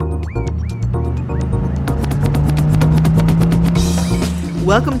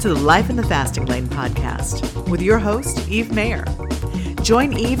Welcome to the Life in the Fasting Lane podcast with your host, Eve Mayer.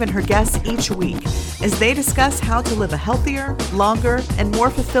 Join Eve and her guests each week as they discuss how to live a healthier, longer, and more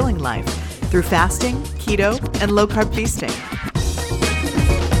fulfilling life through fasting, keto, and low-carb feasting.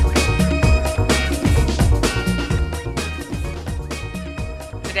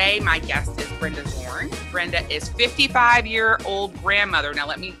 Today, my guest is Brenda Zorn. Brenda is 55-year-old grandmother. Now,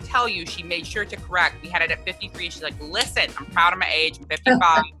 let me tell you, she made sure to correct. We had it at 53. She's like, listen, I'm proud of my age. I'm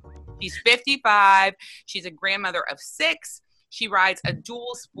 55. She's 55. She's a grandmother of 6. She rides a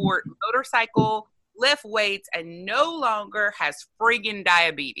dual sport motorcycle, lift weights, and no longer has friggin'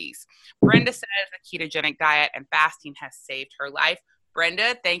 diabetes. Brenda says a ketogenic diet and fasting has saved her life.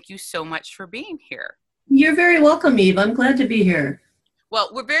 Brenda, thank you so much for being here. You're very welcome, Eve. I'm glad to be here. Well,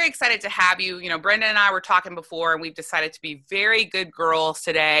 we're very excited to have you. You know, Brenda and I were talking before, and we've decided to be very good girls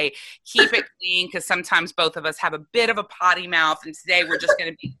today. Keep it clean, because sometimes both of us have a bit of a potty mouth, and today we're just going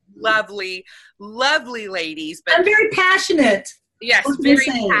to be lovely, lovely ladies. But I'm very passionate. Yes, very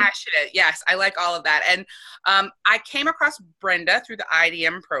passionate. Yes, I like all of that. And I came across Brenda through the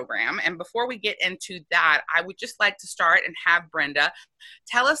IDM program. And before we get into that, I would just like to start and have Brenda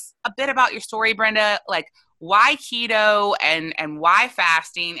tell us a bit about your story, Brenda, like why keto and why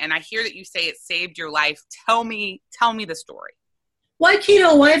fasting? And I hear that you say it saved your life. Tell me the story. Why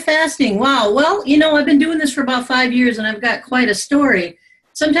keto? Why fasting? Wow. Well, you know, I've been doing this for about 5 years and I've got quite a story.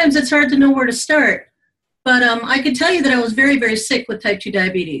 Sometimes it's hard to know where to start. But I could tell you that I was very, very sick with type 2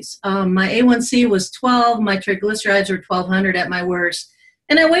 diabetes. My A1C was 12. My triglycerides were 1,200 at my worst.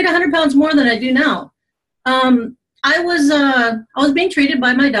 And I weighed 100 pounds more than I do now. I was being treated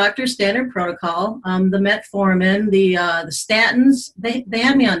by my doctor, standard protocol, the metformin, the statins. They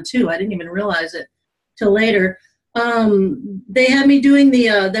had me on 2. I didn't even realize it till later. They had me doing the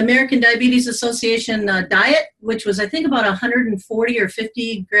American Diabetes Association diet, which was, I think, about 140 or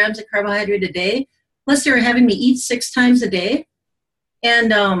 50 grams of carbohydrate a day. Plus, they were having me eat 6 times a day.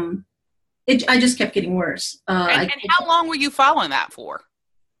 And I just kept getting worse. And how long were you following that for?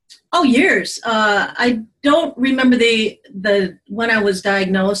 Oh, years. I don't remember the when I was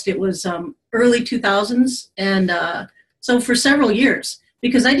diagnosed. It was early 2000s. And so for several years,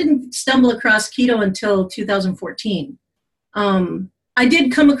 because I didn't stumble across keto until 2014. I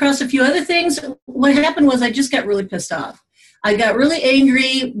did come across a few other things. What happened was I just got really pissed off. I got really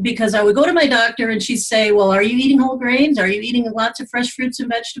angry because I would go to my doctor and she'd say, well, are you eating whole grains? Are you eating lots of fresh fruits and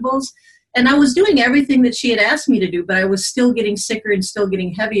vegetables? And I was doing everything that she had asked me to do, but I was still getting sicker and still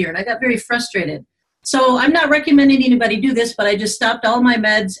getting heavier. And I got very frustrated. So I'm not recommending anybody do this, but I just stopped all my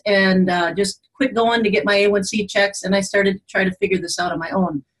meds and just quit going to get my A1C checks. And I started to try to figure this out on my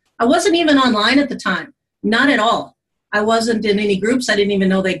own. I wasn't even online at the time. Not at all. I wasn't in any groups. I didn't even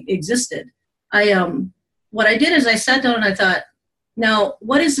know they existed. What I did is I sat down and I thought, now,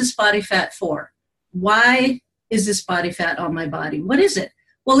 what is this body fat for? Why is this body fat on my body? What is it?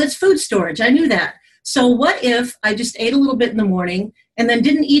 Well, it's food storage. I knew that. So what if I just ate a little bit in the morning and then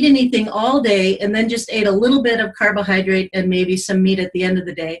didn't eat anything all day and then just ate a little bit of carbohydrate and maybe some meat at the end of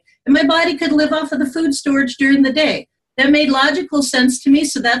the day? And my body could live off of the food storage during the day. That made logical sense to me.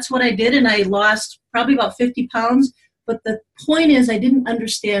 So that's what I did. And I lost probably about 50 pounds. But the point is I didn't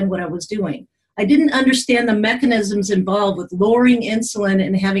understand what I was doing. I didn't understand the mechanisms involved with lowering insulin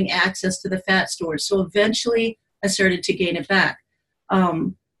and having access to the fat stores. So eventually I started to gain it back.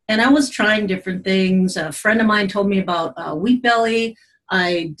 And I was trying different things. A friend of mine told me about Wheat Belly.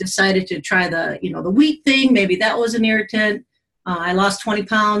 I decided to try the wheat thing. Maybe that was an irritant. I lost 20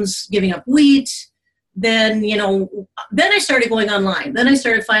 pounds giving up wheat. Then I started going online. Then I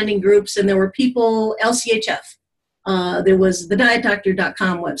started finding groups, and there were people, LCHF. There was the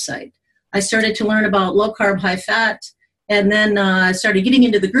dietdoctor.com website. I started to learn about low carb, high fat, and then I started getting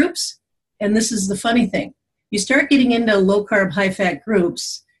into the groups. And this is the funny thing. You start getting into low carb, high fat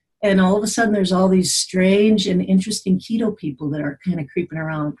groups, and all of a sudden there's all these strange and interesting keto people that are kind of creeping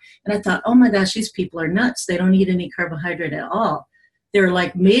around. And I thought, oh my gosh, these people are nuts. They don't eat any carbohydrate at all. They're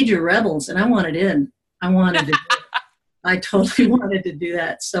like major rebels, and I wanted in. I totally wanted to do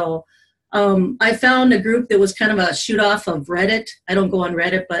that. So I found a group that was kind of a shoot off of Reddit. I don't go on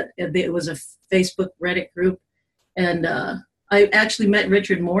Reddit, but it was a Facebook Reddit group. And I actually met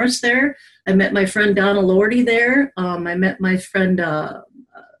Richard Morris there. I met my friend Donna Lordy there. I met my friend,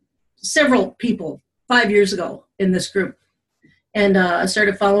 several people 5 years ago in this group. And I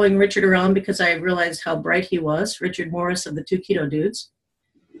started following Richard around because I realized how bright he was, Richard Morris of the Two Keto Dudes.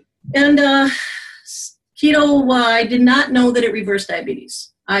 And keto, I did not know that it reversed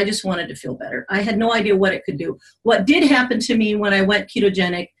diabetes. I just wanted to feel better. I had no idea what it could do. What did happen to me when I went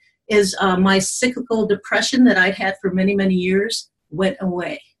ketogenic is my cyclical depression that I'd had for many, many years went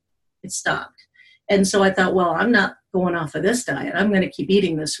away. It stopped. And so I thought, well, I'm not going off of this diet. I'm going to keep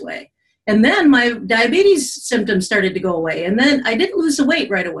eating this way. And then my diabetes symptoms started to go away. And then I didn't lose the weight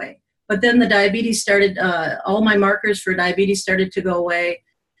right away. But then the diabetes started, all my markers for diabetes started to go away.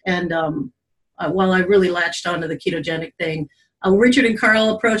 And while I really latched onto the ketogenic thing, Richard and Carl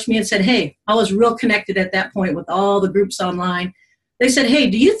approached me and said, hey, I was real connected at that point with all the groups online. They said, hey,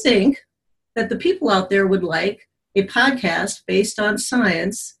 do you think that the people out there would like a podcast based on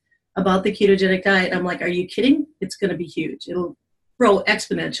science about the ketogenic diet? I'm like, are you kidding? It's going to be huge. It'll grow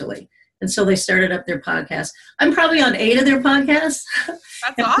exponentially. And so they started up their podcast. I'm probably on 8 of their podcasts.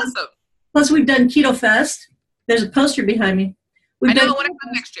 That's awesome. Plus, we've done Keto Fest. There's a poster behind me. I know. I want to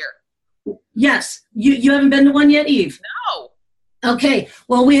come next year. Yes. You haven't been to one yet, Eve? No. Okay.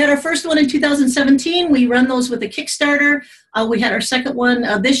 Well, we had our first one in 2017. We run those with a Kickstarter. We had our second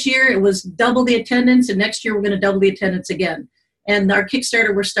one this year. It was double the attendance, and next year we're going to double the attendance again. And our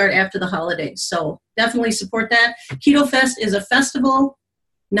Kickstarter will start after the holidays. So definitely support that. Keto Fest is a festival,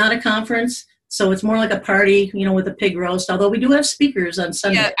 not a conference. So it's more like a party, with a pig roast, although we do have speakers on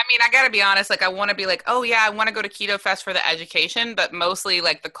Sunday. Yeah, I mean, I got to be honest, I want to be like, oh, yeah, I want to go to Keto Fest for the education, but mostly,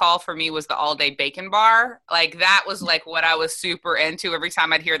 the call for me was the all-day bacon bar. That was, what I was super into. Every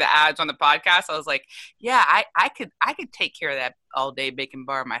time I'd hear the ads on the podcast, I was like, yeah, I could take care of that all-day bacon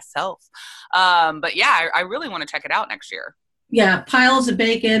bar myself. But, yeah, I really want to check it out next year. Yeah, piles of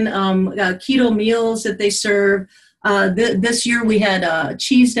bacon, keto meals that they serve. This year we had a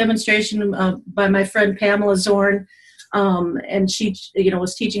cheese demonstration by my friend Pamela Zorn, and she,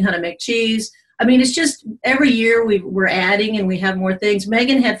 was teaching how to make cheese. I mean, it's just every year we're adding and we have more things.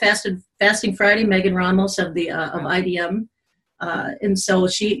 Megan had Fasting Friday, Megan Ramos of the of IDM, and so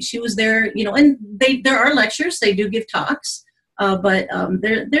she was there. And there are lectures. They do give talks, but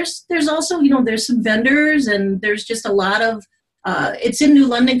there's also there's some vendors, and there's just a lot of. It's in New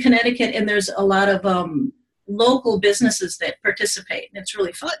London, Connecticut, and there's a lot of local businesses that participate, and it's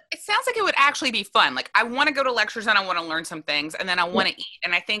really fun. Well, it sounds like it would actually be fun. I want to go to lectures and I want to learn some things, and then I want to eat.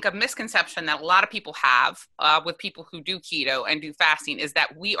 And I think a misconception that a lot of people have with people who do keto and do fasting is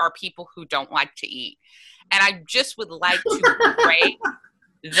that we are people who don't like to eat. And I just would like to break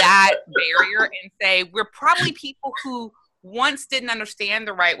that barrier and say we're probably people who once didn't understand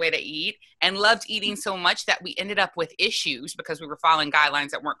the right way to eat and loved eating so much that we ended up with issues because we were following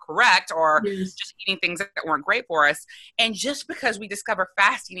guidelines that weren't correct or just eating things that weren't great for us. And just because we discover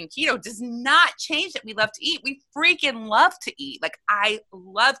fasting and keto does not change that we love to eat. We freaking love to eat. I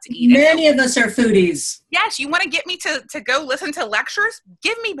love to eat. Many of us are foodies. Yes, you want to get me to go listen to lectures?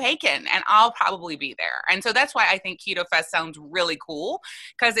 Give me bacon and I'll probably be there. And so that's why I think Keto Fest sounds really cool,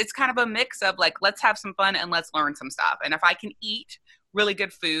 because it's kind of a mix of let's have some fun and let's learn some stuff. And if I can eat really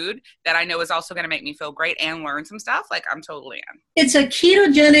good food that I know is also going to make me feel great and learn some stuff, I'm totally in. It's a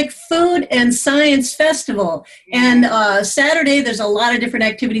ketogenic food and science festival. And Saturday, there's a lot of different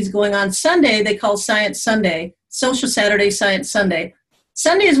activities going on. Sunday, they call Science Sunday, Social Saturday, Science Sunday.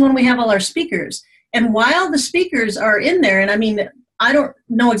 Sunday is when we have all our speakers. And while the speakers are in there, and I mean, I don't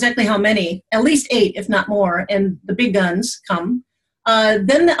know exactly how many, at least 8, if not more, and the big guns come.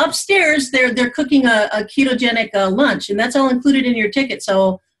 Then upstairs, they're cooking a ketogenic lunch, and that's all included in your ticket.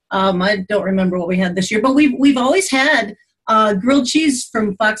 So I don't remember what we had this year, but we've always had grilled cheese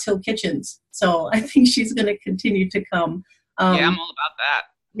from Fox Hill Kitchens. So I think she's going to continue to come. Yeah, I'm all about that.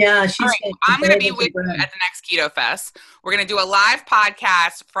 Yeah, she's. Right, I'm going to be with you at the next Keto Fest. We're going to do a live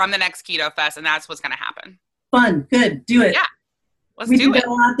podcast from the next Keto Fest, and that's what's going to happen. Fun, good, do it. Yeah. We did that a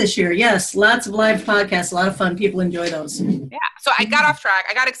lot this year. Yes, lots of live podcasts, a lot of fun. People enjoy those. Yeah. So I got off track.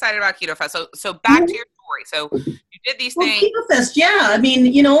 I got excited about Keto Fest. So back to your story. So you did these things. Keto Fest, yeah. I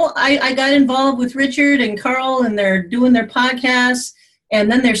mean, I got involved with Richard and Carl, and they're doing their podcasts,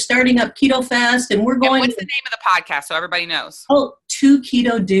 and then they're starting up Keto Fest, and we're going. And what's the name of the podcast so everybody knows? Oh, 2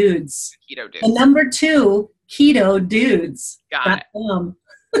 Keto Dudes. Keto Dudes. The number 2 Keto Dudes. Got it.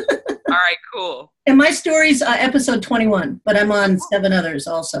 All right, cool. And my story's episode 21, but I'm on 7 others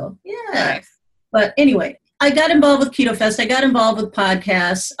also. Yeah. Nice. But anyway, I got involved with Keto Fest. I got involved with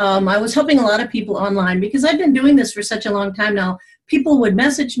podcasts. I was helping a lot of people online because I've been doing this for such a long time now. People would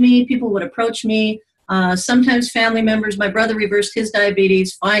message me. People would approach me. Sometimes family members. My brother reversed his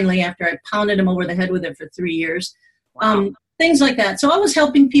diabetes finally after I pounded him over the head with it for 3 years. Wow. Things like that. So I was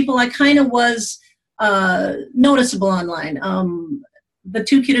helping people. I kind of was noticeable online. The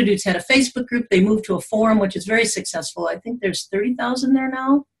 2 Keto Dudes had a Facebook group. They moved to a forum, which is very successful. I think there's 30,000 there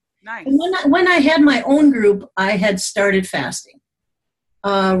now. Nice. And when I had my own group, I had started fasting.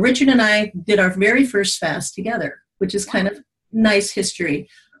 Richard and I did our very first fast together, which is kind of nice history.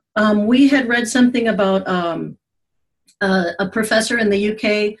 We had read something about a professor in the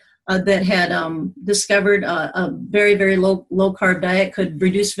UK that had discovered a very, very low carb diet could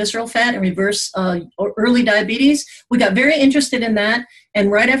reduce visceral fat and reverse early diabetes. We got very interested in that.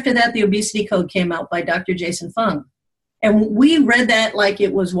 And right after that, the Obesity Code came out by Dr. Jason Fung. And we read that like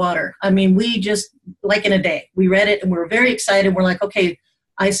it was water. I mean, we just, like in a day, we read it and we were very excited. We're like, okay,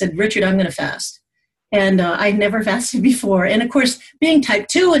 I said, Richard, I'm going to fast. And I'd never fasted before. And of course, being type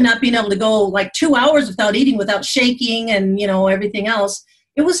 2 and not being able to go like 2 hours without eating, without shaking and, everything else,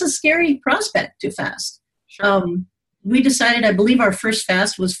 it was a scary prospect to fast. Sure. We decided, I believe our first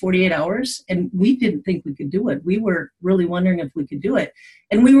fast was 48 hours, and we didn't think we could do it. We were really wondering if we could do it.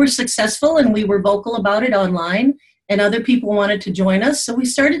 And we were successful, and we were vocal about it online, and other people wanted to join us. So we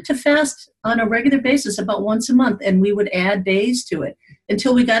started to fast on a regular basis about once a month, and we would add days to it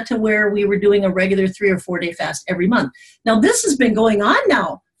until we got to where we were doing a regular 3 or 4 day fast every month. Now, this has been going on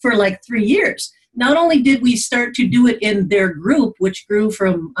now for like 3 years. Not only did we start to do it in their group, which grew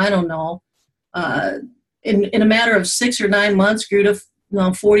from, I don't know, in a matter of 6 or 9 months, grew to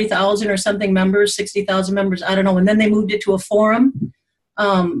 40,000 or something members, 60,000 members, I don't know. And then they moved it to a forum.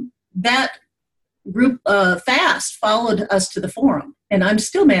 That group fast followed us to the forum. And I'm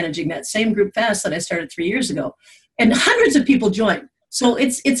still managing that same group fast that I started 3 years ago. And hundreds of people joined. So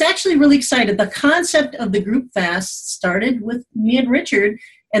it's actually really exciting. The concept of the group fast started with me and Richard,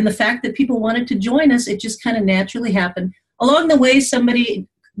 and the fact that people wanted to join us, it just kind of naturally happened. Along the way, somebody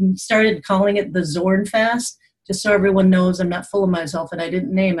started calling it the Zorn fast, just so everyone knows I'm not full of myself and I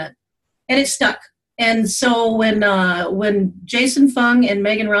didn't name it. And it stuck. And so when Jason Fung and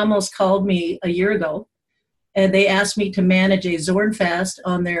Megan Ramos called me a year ago, and they asked me to manage a Zorn fast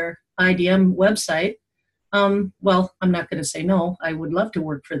on their IDM website, well, I'm not going to say no. I would love to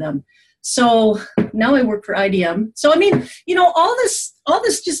work for them. So now I work for IDM. So, I mean, all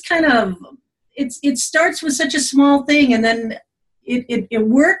this just kind of, it starts with such a small thing, and then it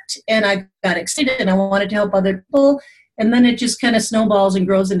worked, and I got excited, and I wanted to help other people, and then it just kind of snowballs and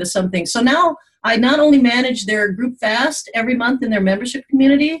grows into something. So now I not only manage their group fast every month in their membership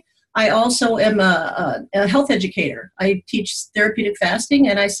community, I also am a health educator. I teach therapeutic fasting,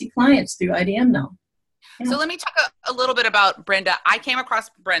 and I see clients through IDM now. So let me talk a little bit about Brenda. I came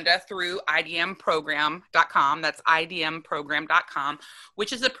across Brenda through idmprogram.com. That's idmprogram.com,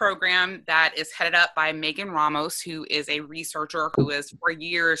 which is a program that is headed up by Megan Ramos, who is a researcher who has for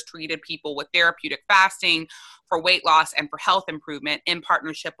years treated people with therapeutic fasting for weight loss and for health improvement in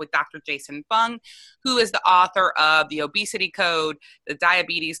partnership with Dr. Jason Fung, who is the author of the Obesity Code, the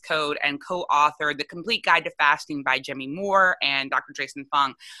Diabetes Code, and co-authored The Complete Guide to Fasting by Jimmy Moore and Dr. Jason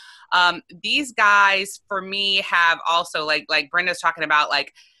Fung. These guys, for me, have also, like Brenda's talking about,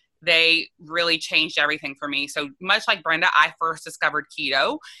 like, they really changed everything for me. So much like Brenda, I first discovered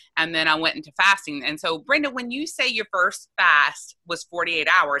keto, and then I went into fasting. And so, Brenda, when you say your first fast was 48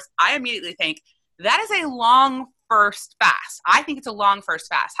 hours, I immediately think that is a long first fast. I think it's a long first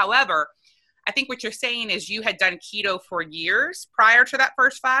fast. However, I think what you're saying is you had done keto for years prior to that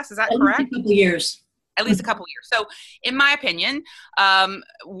first fast. Is that correct? A couple years. At least a couple of years. So in my opinion,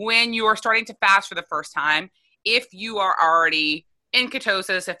 when you're starting to fast for the first time, if you are already in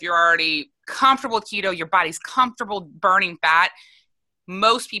ketosis, if you're already comfortable with keto, your body's comfortable burning fat,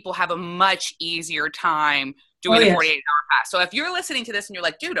 most people have a much easier time doing a 48-hour fast. So if you're listening to this and you're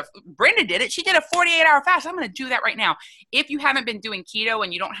like, dude, if Brenda did it, she did a 48-hour fast, I'm going to do that right now. If you haven't been doing keto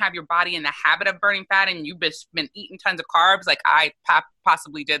and you don't have your body in the habit of burning fat and you've been eating tons of carbs like I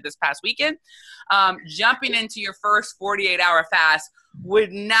possibly did this past weekend, jumping into your first 48-hour fast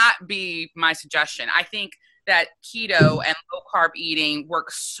would not be my suggestion. I think that keto and low carb eating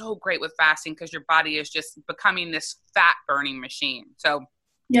works so great with fasting because your body is just becoming this fat burning machine. So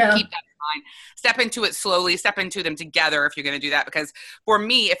yeah, keep that in mind. Step into it slowly, step into them together if you're going to do that. Because for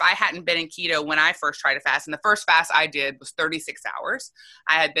me, if I hadn't been in keto when I first tried to fast, and the first fast I did was 36 hours,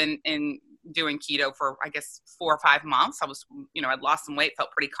 I had been doing keto for, I guess, 4 or 5 months. I was, I'd lost some weight,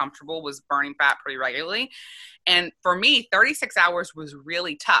 felt pretty comfortable, was burning fat pretty regularly. And for me, 36 hours was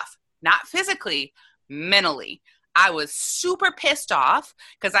really tough, not physically, mentally. I was super pissed off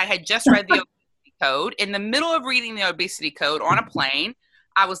because I had just read the Obesity Code. In the middle of reading the Obesity Code on a plane,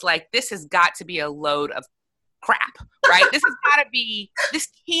 I was like, this has got to be a load of crap, right? This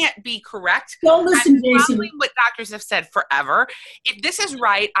can't be correct. Don't listen, Jason. Following what doctors have said forever. If this is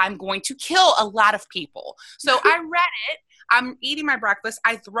right, I'm going to kill a lot of people. So I read it. I'm eating my breakfast.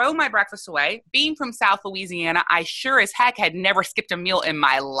 I throw my breakfast away. Being from South Louisiana, I sure as heck had never skipped a meal in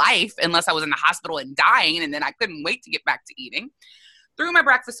my life unless I was in the hospital and dying, and then I couldn't wait to get back to eating. Threw my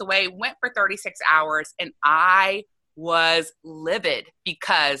breakfast away, went for 36 hours, and I was livid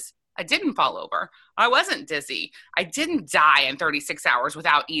because, I didn't fall over. I wasn't dizzy. I didn't die in 36 hours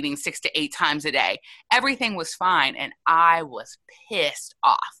without eating 6 to 8 times a day. Everything was fine, and I was pissed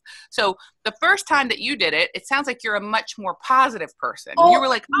off. So the first time that you did it, it sounds like you're a much more positive person. You were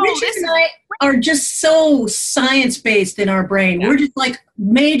like, oh, Richard and I are just so science-based in our brain. Yeah. We're just like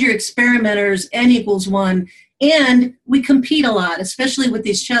major experimenters, N=1, and we compete a lot, especially with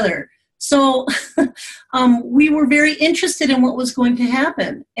each other. So we were very interested in what was going to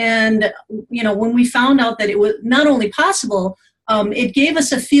happen. And, when we found out that it was not only possible, it gave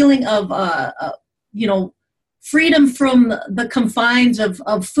us a feeling of, freedom from the confines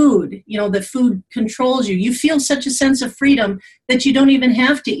of food, that food controls you. You feel such a sense of freedom that you don't even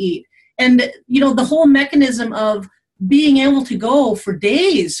have to eat. And, the whole mechanism of being able to go for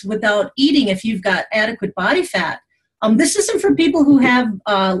days without eating if you've got adequate body fat. This isn't for people who have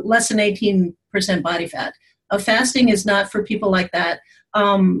less than 18% body fat. Fasting is not for people like that.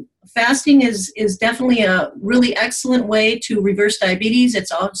 Fasting is definitely a really excellent way to reverse diabetes.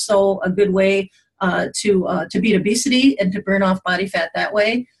 It's also a good way to beat obesity and to burn off body fat that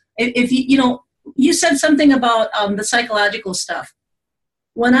way. If you said something about the psychological stuff.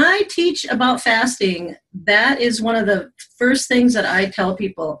 When I teach about fasting, that is one of the first things that I tell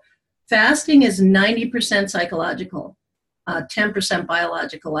people. Fasting is 90% psychological, 10%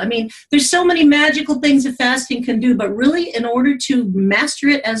 biological. I mean, there's so many magical things that fasting can do, but really in order to master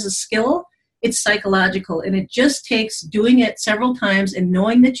it as a skill, it's psychological. And it just takes doing it several times and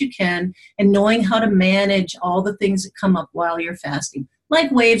knowing that you can and knowing how to manage all the things that come up while you're fasting,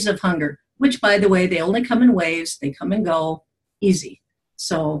 like waves of hunger, which, by the way, they only come in waves. They come and go easy.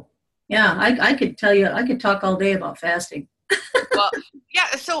 So, yeah, I could tell you, I could talk all day about fasting. Well,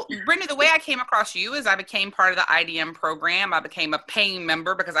 yeah. So, Brenda, the way I came across you is I became part of the IDM program. I became a paying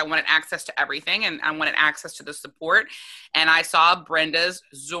member because I wanted access to everything and I wanted access to the support. And I saw Brenda's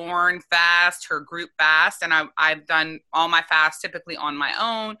Zorn fast, her group fast, and I've done all my fasts typically on my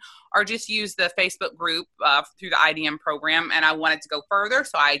own or just use the Facebook group through the IDM program. And I wanted to go further.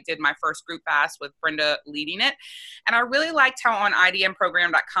 So I did my first group fast with Brenda leading it. And I really liked how on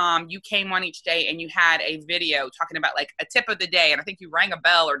idmprogram.com, you came on each day and you had a video talking about like a tip of the day. And I think you rang a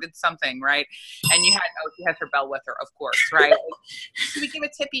bell or did something, right? And you had, she has her bell with her, of course, right? We give a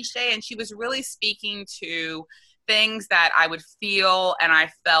tip each day. And she was really speaking to things that I would feel and I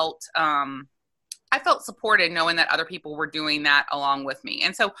felt supported knowing that other people were doing that along with me.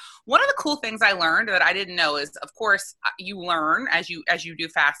 And so one of the cool things I learned that I didn't know is, of course, you learn as you do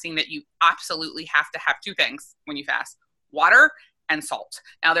fasting that you absolutely have to have two things when you fast: water and salt.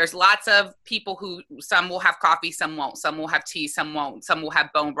 Now, there's lots of people who, some will have coffee, some won't. Some will have tea, some won't. Some will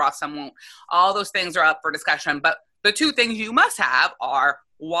have bone broth, some won't. All those things are up for discussion. But the two things you must have are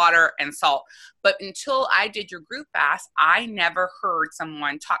water and salt. But until I did your group fast, I never heard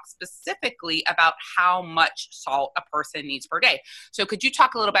someone talk specifically about how much salt a person needs per day. So could you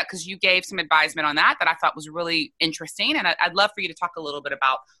talk a little bit, because you gave some advisement on that I thought was really interesting. And I'd love for you to talk a little bit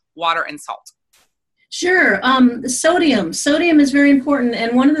about water and salt. Sure. Sodium is very important.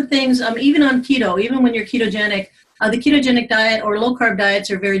 And one of the things, even on keto, even when you're ketogenic, the ketogenic diet or low carb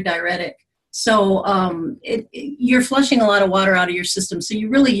diets are very diuretic. So you're flushing a lot of water out of your system. So you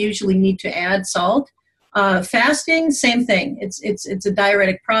really usually need to add salt. Fasting, same thing. It's a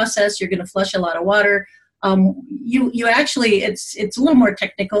diuretic process. You're going to flush a lot of water. You actually, it's a little more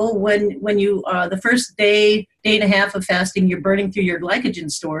technical. When you the first day and a half of fasting, you're burning through your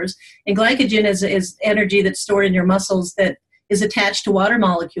glycogen stores, and glycogen is energy that's stored in your muscles that is attached to water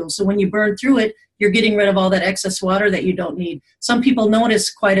molecules. So when you burn through it, you're getting rid of all that excess water that you don't need. Some people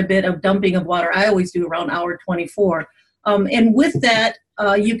notice quite a bit of dumping of water. I always do around hour 24. And with that,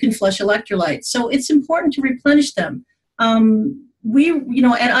 you can flush electrolytes. So it's important to replenish them. We,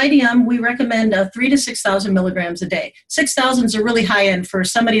 at IDM, we recommend 3,000 to 6,000 milligrams a day. 6,000 is a really high end for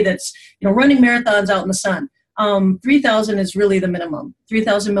somebody that's, running marathons out in the sun. 3,000 is really the minimum,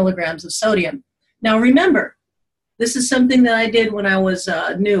 3,000 milligrams of sodium. Now, remember, this is something that I did when I was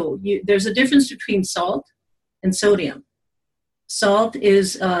new. There's a difference between salt and sodium. Salt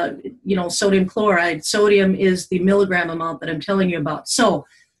is, sodium chloride. Sodium is the milligram amount that I'm telling you about. So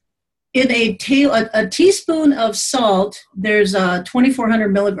in a teaspoon of salt, there's 2,400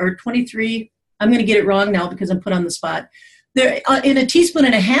 milligrams, or 23, I'm going to get it wrong now because I'm put on the spot. There, in a teaspoon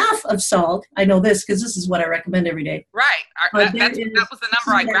and a half of salt, I know this because this is what I recommend every day. Right. That was the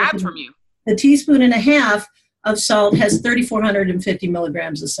number I grabbed from you. A teaspoon and a half of salt has 3,450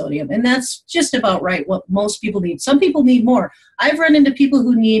 milligrams of sodium. And that's just about right, what most people need. Some people need more. I've run into people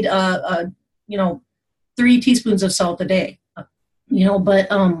who need, 3 teaspoons of salt a day, but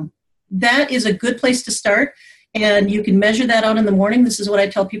that is a good place to start. And you can measure that out in the morning. This is what I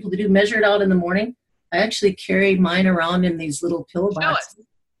tell people to do. Measure it out in the morning. I actually carry mine around in these little pill boxes.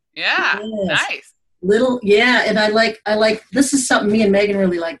 Yeah, yes. Nice. And I like, this is something me and Megan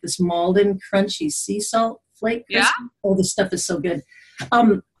really like, this Malden crunchy sea salt flake crisp. Yeah. Oh, this stuff is so good.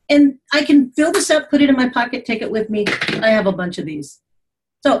 And I can fill this up, put it in my pocket, take it with me. I have a bunch of these.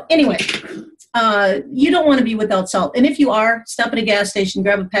 So anyway, you don't want to be without salt. And if you are, stop at a gas station,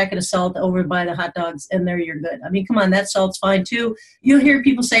 grab a packet of salt over by the hot dogs, and there you're good. I mean, come on, that salt's fine too. You'll hear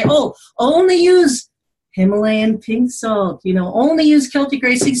people say, oh, only use Himalayan pink salt, only use Celtic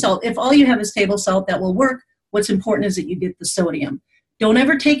gray sea salt. If all you have is table salt, that will work. What's important is that you get the sodium. Don't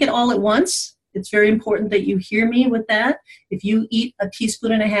ever take it all at once. It's very important that you hear me with that. If you eat a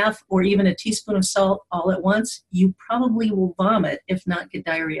teaspoon and a half or even a teaspoon of salt all at once, you probably will vomit, if not get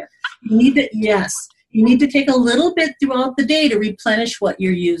diarrhea. You need to take a little bit throughout the day to replenish what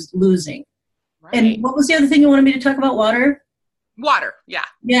you're losing. Right. And what was the other thing you wanted me to talk about? Water? Water, yeah.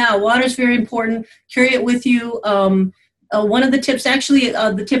 Yeah, water is very important. Carry it with you. One of the tips, actually,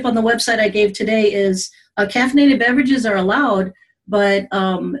 the tip on the website I gave today is caffeinated beverages are allowed, but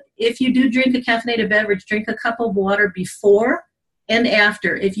if you do drink a caffeinated beverage, drink a cup of water before and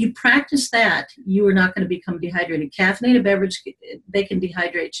after. If you practice that, you are not going to become dehydrated. Caffeinated beverage, they can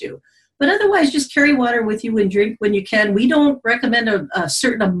dehydrate you. But otherwise, just carry water with you and drink when you can. We don't recommend a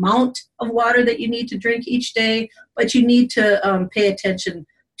certain amount of water that you need to drink each day, but you need to pay attention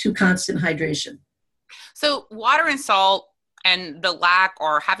to constant hydration. So water and salt and the lack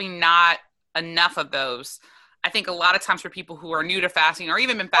or having not enough of those, I think a lot of times for people who are new to fasting or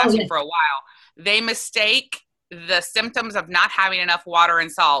even been fasting for a while, they mistake the symptoms of not having enough water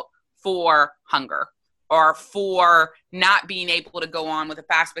and salt for hunger or for not being able to go on with a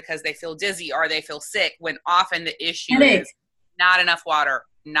fast because they feel dizzy or they feel sick, when often the issue is not enough water,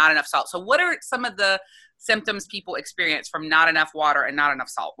 not enough salt. So what are some of the symptoms people experience from not enough water and not enough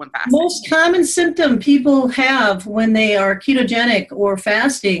salt when fasting? Most common symptom people have when they are ketogenic or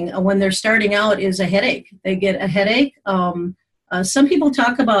fasting, when they're starting out, is a headache. They get a headache. Some people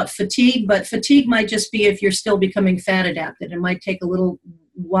talk about fatigue, but fatigue might just be if you're still becoming fat adapted. It might take a little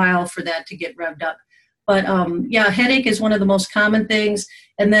while for that to get revved up. But headache is one of the most common things.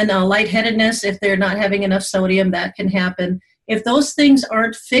 And then lightheadedness, if they're not having enough sodium, that can happen. If those things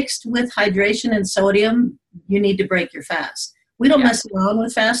aren't fixed with hydration and sodium, you need to break your fast. We don't mess around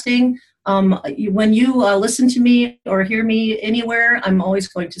with fasting. When you listen to me or hear me anywhere, I'm always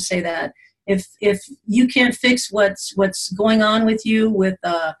going to say that. If you can't fix what's going on with you with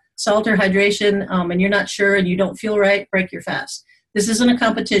salt or hydration, and you're not sure and you don't feel right, break your fast. This isn't a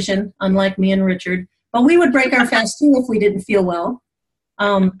competition, unlike me and Richard. But we would break our fast too if we didn't feel well.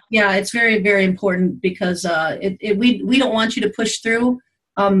 It's very, very important because we don't want you to push through.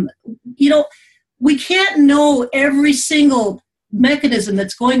 We can't know every single mechanism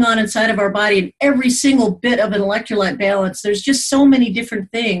that's going on inside of our body and every single bit of an electrolyte balance. There's just so many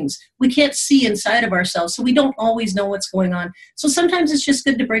different things we can't see inside of ourselves, so we don't always know what's going on. So sometimes it's just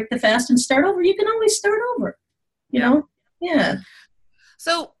good to break the fast and start over. You can always start over, you know? Yeah.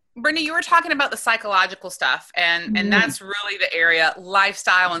 So Brenda, you were talking about the psychological stuff, and that's really the area.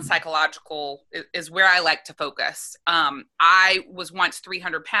 Lifestyle and psychological is where I like to focus. I was once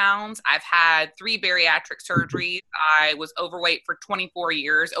 300 pounds. I've had 3 bariatric surgeries. I was overweight for 24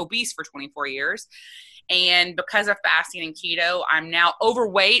 years, obese for 24 years. And because of fasting and keto, I'm now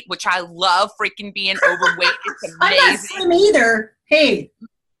overweight, which I love freaking being overweight. It's amazing. I'm not slim either. Hey.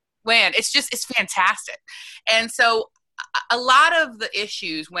 Man, it's fantastic. And so a lot of the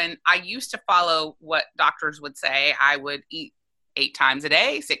issues, when I used to follow what doctors would say, I would eat 8 times a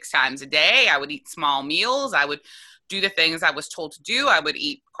day, 6 times a day. I would eat small meals. I would do the things I was told to do. I would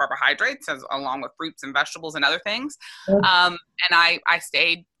eat carbohydrates along with fruits and vegetables and other things. And I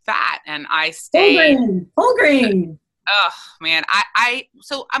stayed fat and I stayed whole grain. Oh man.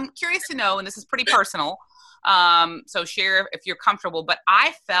 So I'm curious to know, and this is pretty personal. So share if you're comfortable, but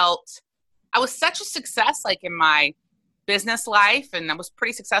I felt I was such a success, like in my business life, and I was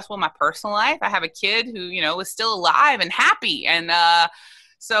pretty successful in my personal life. I have a kid who, is still alive and happy. And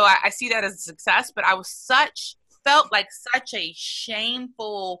so I see that as a success, but I felt like such a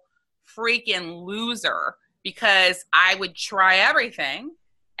shameful freaking loser because I would try everything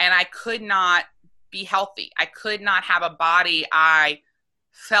and I could not be healthy. I could not have a body I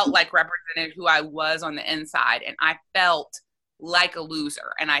felt like represented who I was on the inside. And I felt like a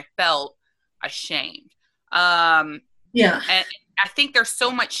loser and I felt ashamed. Yeah. And I think there's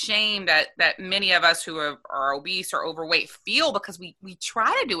so much shame that many of us who are obese or overweight feel because we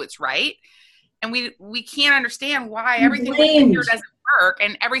try to do what's right. And we can't understand why everything we do here doesn't work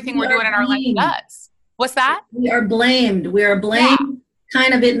and everything we're doing in our life does. What's that? We are blamed. We are blamed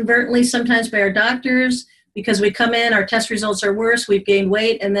kind of inadvertently sometimes by our doctors because we come in, our test results are worse, we've gained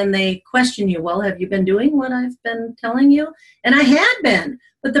weight, and then they question you, well, have you been doing what I've been telling you? And I had been.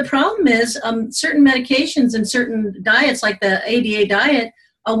 But the problem is certain medications and certain diets, like the ADA diet,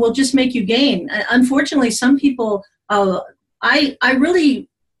 will just make you gain. Unfortunately, some people, I really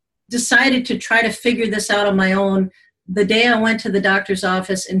decided to try to figure this out on my own the day I went to the doctor's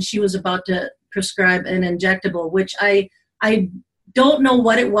office and she was about to prescribe an injectable, which I don't know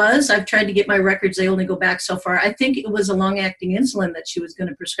what it was. I've tried to get my records. They only go back so far. I think it was a long-acting insulin that she was going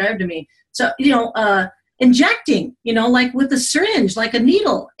to prescribe to me. So, injecting, like with a syringe, like a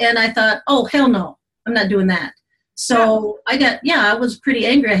needle. And I thought, oh, hell no, I'm not doing that. So I was pretty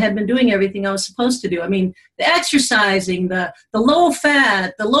angry. I had been doing everything I was supposed to do. I mean, the exercising, the low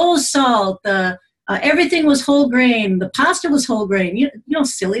fat, the low salt, everything was whole grain. The pasta was whole grain. You know how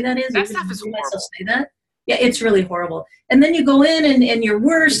silly that is? That stuff is horrible. Say that? Yeah, it's really horrible. And then you go in and you're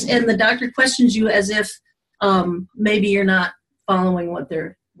worse, and the doctor questions you as if maybe you're not following what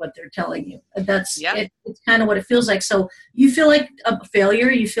they're telling you. It's kind of what it feels like. So you feel like a failure.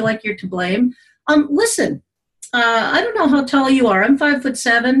 You feel like you're to blame. Listen, I don't know how tall you are. I'm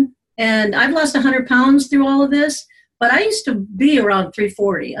 5'7", and I've lost 100 pounds through all of this. But I used to be around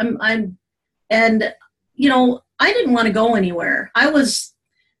 340. I didn't want to go anywhere.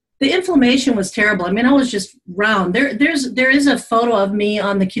 The inflammation was terrible. I mean, I was just round. There is a photo of me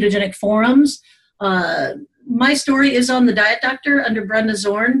on the ketogenic forums. My story is on the Diet Doctor under Brenda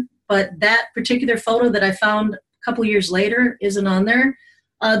Zorn, but that particular photo that I found a couple years later isn't on there.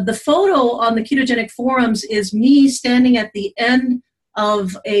 The photo on the ketogenic forums is me standing at the end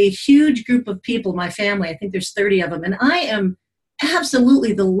of a huge group of people, my family. I think there's 30 of them, and I am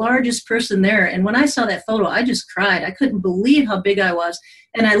absolutely the largest person there. And when I saw that photo, I just cried. I couldn't believe how big I was.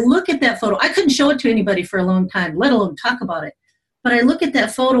 And I look at that photo. I couldn't show it to anybody for a long time, let alone talk about it. But I look at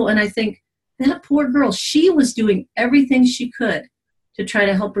that photo and I think, that poor girl, she was doing everything she could to try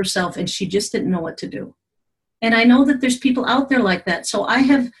to help herself, and she just didn't know what to do. And I know that there's people out there like that. So I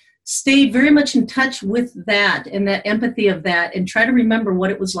have stayed very much in touch with that and that empathy of that, and try to remember what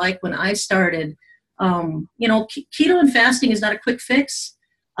it was like when I started. Keto and fasting is not a quick fix.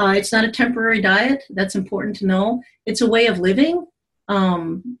 It's not a temporary diet. That's important to know. It's a way of living.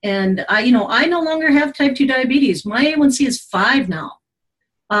 And I no longer have type 2 diabetes. My A1C is 5 now.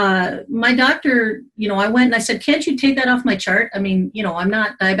 My doctor, I went and I said, can't you take that off my chart? I mean, I'm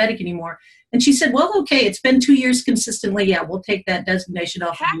not diabetic anymore. And she said, well, okay, it's been 2 years consistently. Yeah, we'll take that designation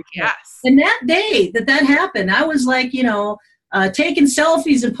off. Heck yes. And that day that happened, I was like, taking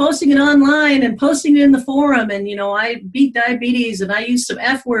selfies and posting it online and posting it in the forum. And, I beat diabetes and I used some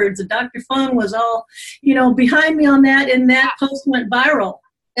F words, and Dr. Fung was all, behind me on that. And that post went viral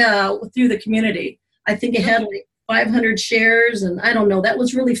through the community. I think it had like 500 shares, and I don't know. That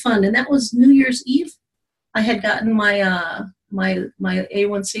was really fun. And that was New Year's Eve. I had gotten my my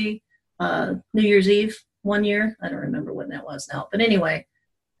A1C New Year's Eve one year. I don't remember when that was now. But anyway,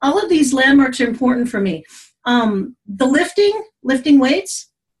 all of these landmarks are important for me. The lifting weights,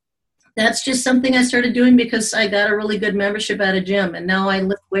 that's just something I started doing because I got a really good membership at a gym, and now I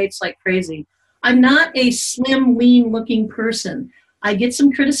lift weights like crazy. I'm not a slim, lean looking person. I get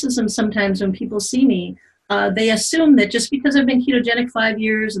some criticism sometimes when people see me. They assume that just because I've been ketogenic 5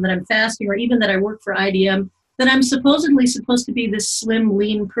 years and that I'm fasting, or even that I work for IDM, that I'm supposedly supposed to be this slim,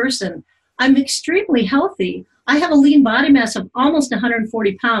 lean person. I'm extremely healthy. I have a lean body mass of almost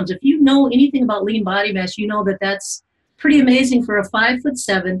 140 pounds. If you know anything about lean body mass, you know that that's pretty amazing for a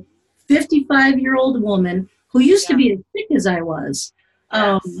 5'7", 55-year-old woman who used to be as thick as I was.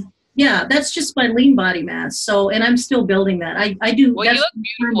 Yes. That's just my lean body mass. So, and I'm still building that. I do. Well, you look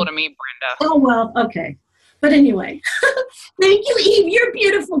beautiful to me, Brenda. Oh, well, okay. But anyway, thank you, Eve. You're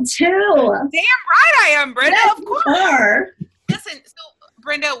beautiful too. Damn right I am, Brenda. Yes, of course. You are. Listen, so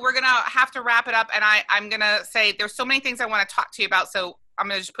Brenda, we're going to have to wrap it up. And I'm going to say there's so many things I want to talk to you about. So I'm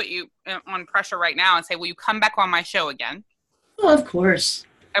going to just put you on pressure right now and say, will you come back on my show again? Oh, of course.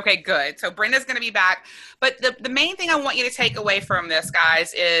 Okay, good. So Brenda's going to be back. But the main thing I want you to take away from this,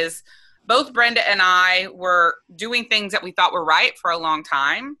 guys, is both Brenda and I were doing things that we thought were right for a long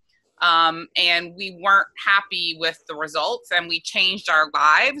time. And we weren't happy with the results, and we changed our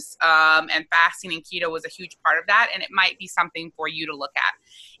lives. And fasting and keto was a huge part of that. And it might be something for you to look at.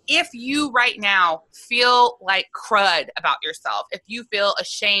 If you right now feel like crud about yourself, if you feel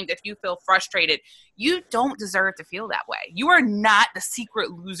ashamed, if you feel frustrated, you don't deserve to feel that way. You are not the secret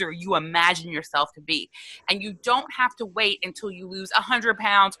loser you imagine yourself to be. And you don't have to wait until you lose 100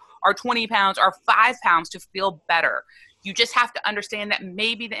 pounds or 20 pounds or 5 pounds to feel better. You just have to understand that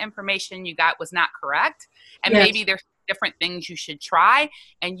maybe the information you got was not correct, and Yes. maybe there's different things you should try.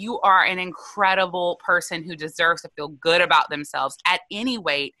 And you are an incredible person who deserves to feel good about themselves at any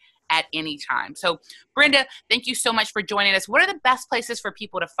weight, at any time. So Brenda, thank you so much for joining us. What are the best places for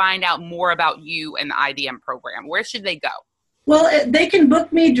people to find out more about you and the IDM program? Where should they go? Well, they can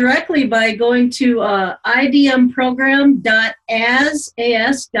book me directly by going to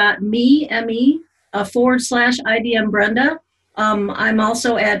idmprogram.me/IDM Brenda. I'm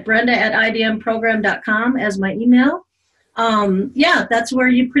also at brenda@idmprogram.com as my email. That's where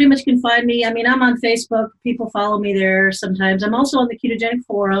you pretty much can find me. I mean, I'm on Facebook. People follow me there sometimes. I'm also on the ketogenic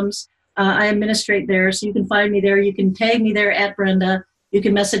forums. I administrate there, so you can find me there. You can tag me there at Brenda. You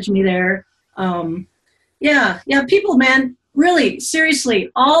can message me there. People, man, really,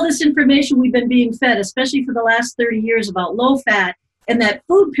 seriously, all this information we've been being fed, especially for the last 30 years about low fat and that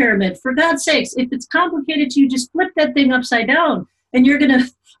food pyramid, for God's sakes, if it's complicated to you, just flip that thing upside down and you're going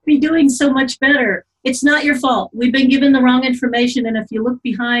to be doing so much better. It's not your fault. We've been given the wrong information, and if you look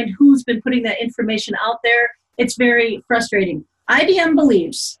behind who's been putting that information out there, it's very frustrating. IDM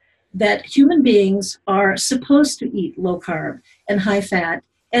believes that human beings are supposed to eat low carb and high fat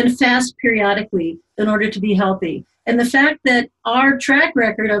and fast periodically in order to be healthy. And the fact that our track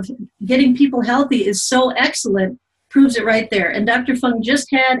record of getting people healthy is so excellent proves it right there. And Dr. Fung just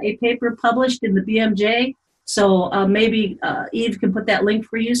had a paper published in the BMJ. So maybe Eve can put that link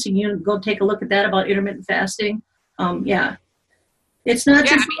for you so you can go take a look at that about intermittent fasting. It's not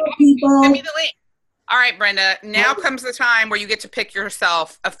just for people. Send me the link. All right, Brenda, now comes the time where you get to pick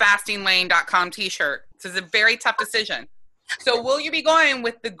yourself a fastinglane.com t-shirt. This is a very tough decision. So will you be going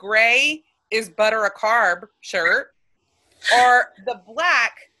with the gray is butter a carb shirt or the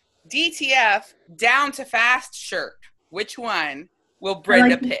black DTF down to fast shirt? Which one will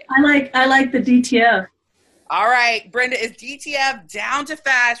Brenda pick? I like the DTF. All right, Brenda is DTF down to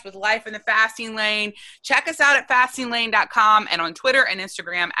fast with Life in the Fasting Lane. Check us out at fastinglane.com and on Twitter and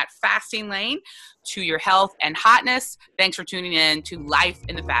Instagram at fastinglane. To your health and hotness. Thanks for tuning in to Life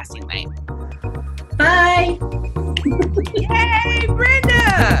in the Fasting Lane. Bye. Yay,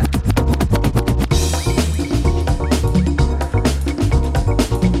 Brenda!